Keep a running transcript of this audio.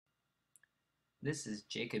This is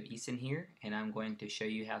Jacob Eason here, and I'm going to show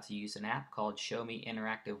you how to use an app called ShowMe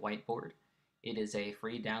Interactive Whiteboard. It is a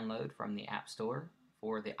free download from the App Store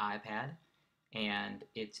for the iPad, and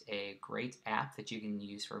it's a great app that you can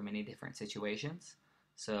use for many different situations.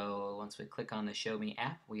 So once we click on the ShowMe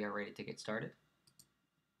app, we are ready to get started.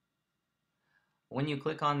 When you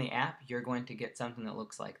click on the app, you're going to get something that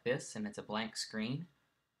looks like this, and it's a blank screen.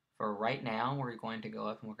 For right now, we're going to go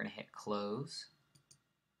up and we're going to hit Close.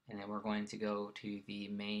 And then we're going to go to the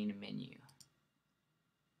main menu.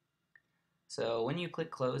 So when you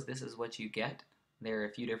click close, this is what you get. There are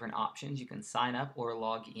a few different options. You can sign up or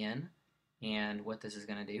log in, and what this is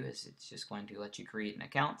going to do is it's just going to let you create an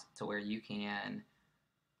account to where you can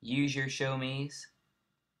use your ShowMe's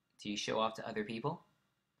to show off to other people.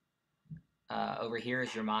 Over here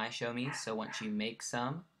is your My ShowMe's, so once you make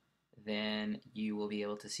some, then you will be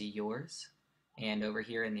able to see yours. And over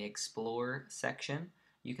here in the Explore section,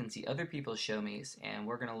 you can see other people's ShowMe's, and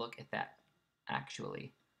we're going to look at that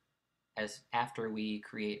actually as after we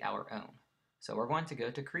create our own. So we're going to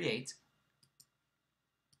go to Create,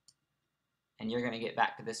 and you're going to get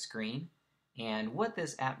back to this screen. And what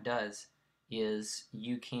this app does is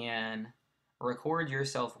you can record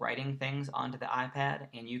yourself writing things onto the iPad,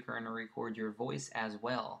 and you can record your voice as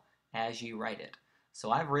well as you write it.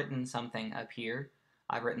 So I've written something up here.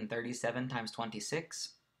 I've written 37 times 26.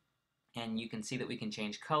 And you can see that we can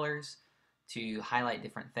change colors to highlight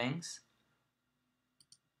different things.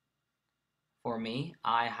 For me,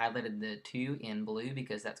 I highlighted the 2 in blue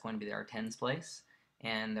because that's going to be our tens place,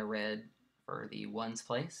 and the red for the ones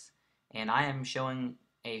place. And I am showing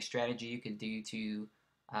a strategy you could do to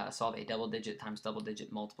solve a double-digit times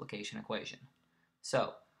double-digit multiplication equation.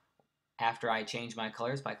 So after I change my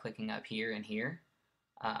colors by clicking up here and here,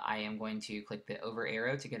 I am going to click the over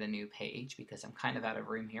arrow to get a new page because I'm kind of out of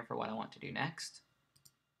room here for what I want to do next.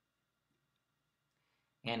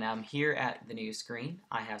 And I'm here at the new screen.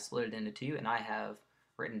 I have split it into 2, and I have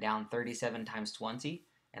written down 37 times 20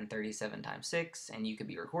 and 37 times 6, and you could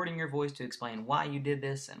be recording your voice to explain why you did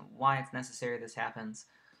this and why it's necessary this happens.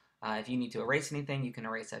 If you need to erase anything, you can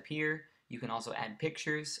erase up here. You can also add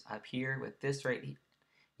pictures up here with this right here.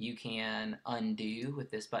 You can undo with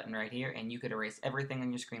this button right here, and you could erase everything on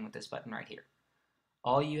your screen with this button right here.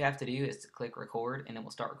 All you have to do is to click record, and it will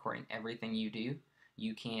start recording everything you do.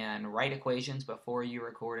 You can write equations before you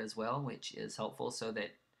record as well, which is helpful so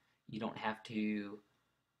that you don't have to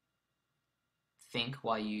think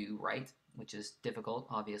while you write, which is difficult,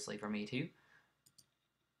 obviously, for me too.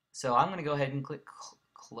 So I'm going to go ahead and click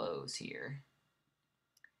close here.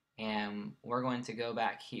 And we're going to go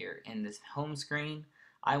back here in this home screen.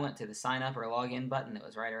 I went to the sign up or login button that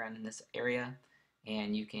was right around in this area,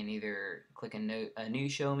 and you can either click a new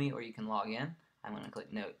ShowMe or you can log in. I'm going to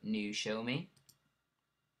click new ShowMe,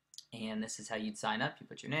 and this is how you'd sign up. You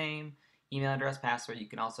put your name, email address, password. You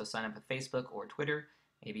can also sign up with Facebook or Twitter.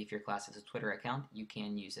 Maybe if your class has a Twitter account, you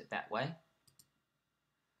can use it that way.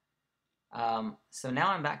 So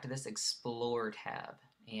now I'm back to this Explore tab,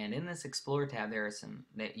 and in this Explore tab there are some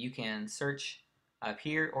that you can search up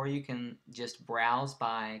here, or you can just browse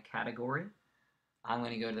by category. I'm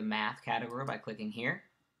going to go to the math category by clicking here.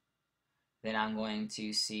 Then I'm going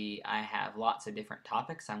to see I have lots of different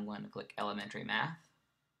topics. I'm going to click elementary math,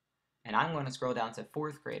 and I'm going to scroll down to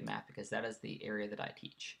 4th grade math because that is the area that I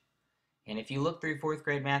teach. And if you look through 4th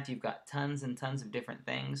grade math, you've got tons and tons of different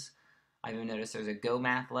things. I've even noticed there's a Go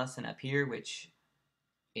Math lesson up here, which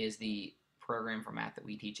is the program for math that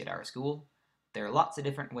we teach at our school. There are lots of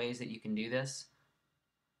different ways that you can do this,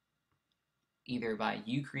 either by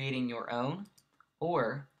you creating your own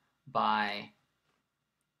or by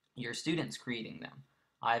your students creating them.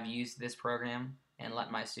 I've used this program and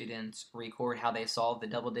let my students record how they solve the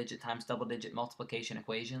double-digit times double-digit multiplication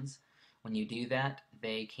equations. When you do that,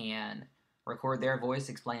 they can record their voice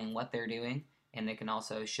explaining what they're doing, and they can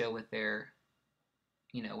also show with their,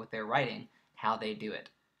 with their writing how they do it.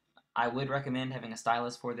 I would recommend having a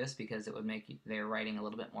stylus for this because it would make their writing a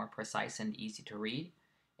little bit more precise and easy to read.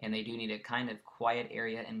 And they do need a kind of quiet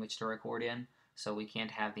area in which to record in, so we can't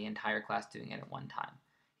have the entire class doing it at one time.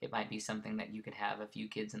 It might be something that you could have a few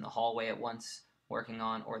kids in the hallway at once working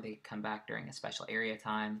on, or they come back during a special area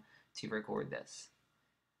time to record this.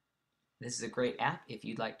 This is a great app if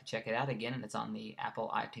you'd like to check it out. Again, it's on the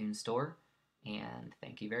Apple iTunes Store, and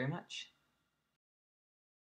thank you very much.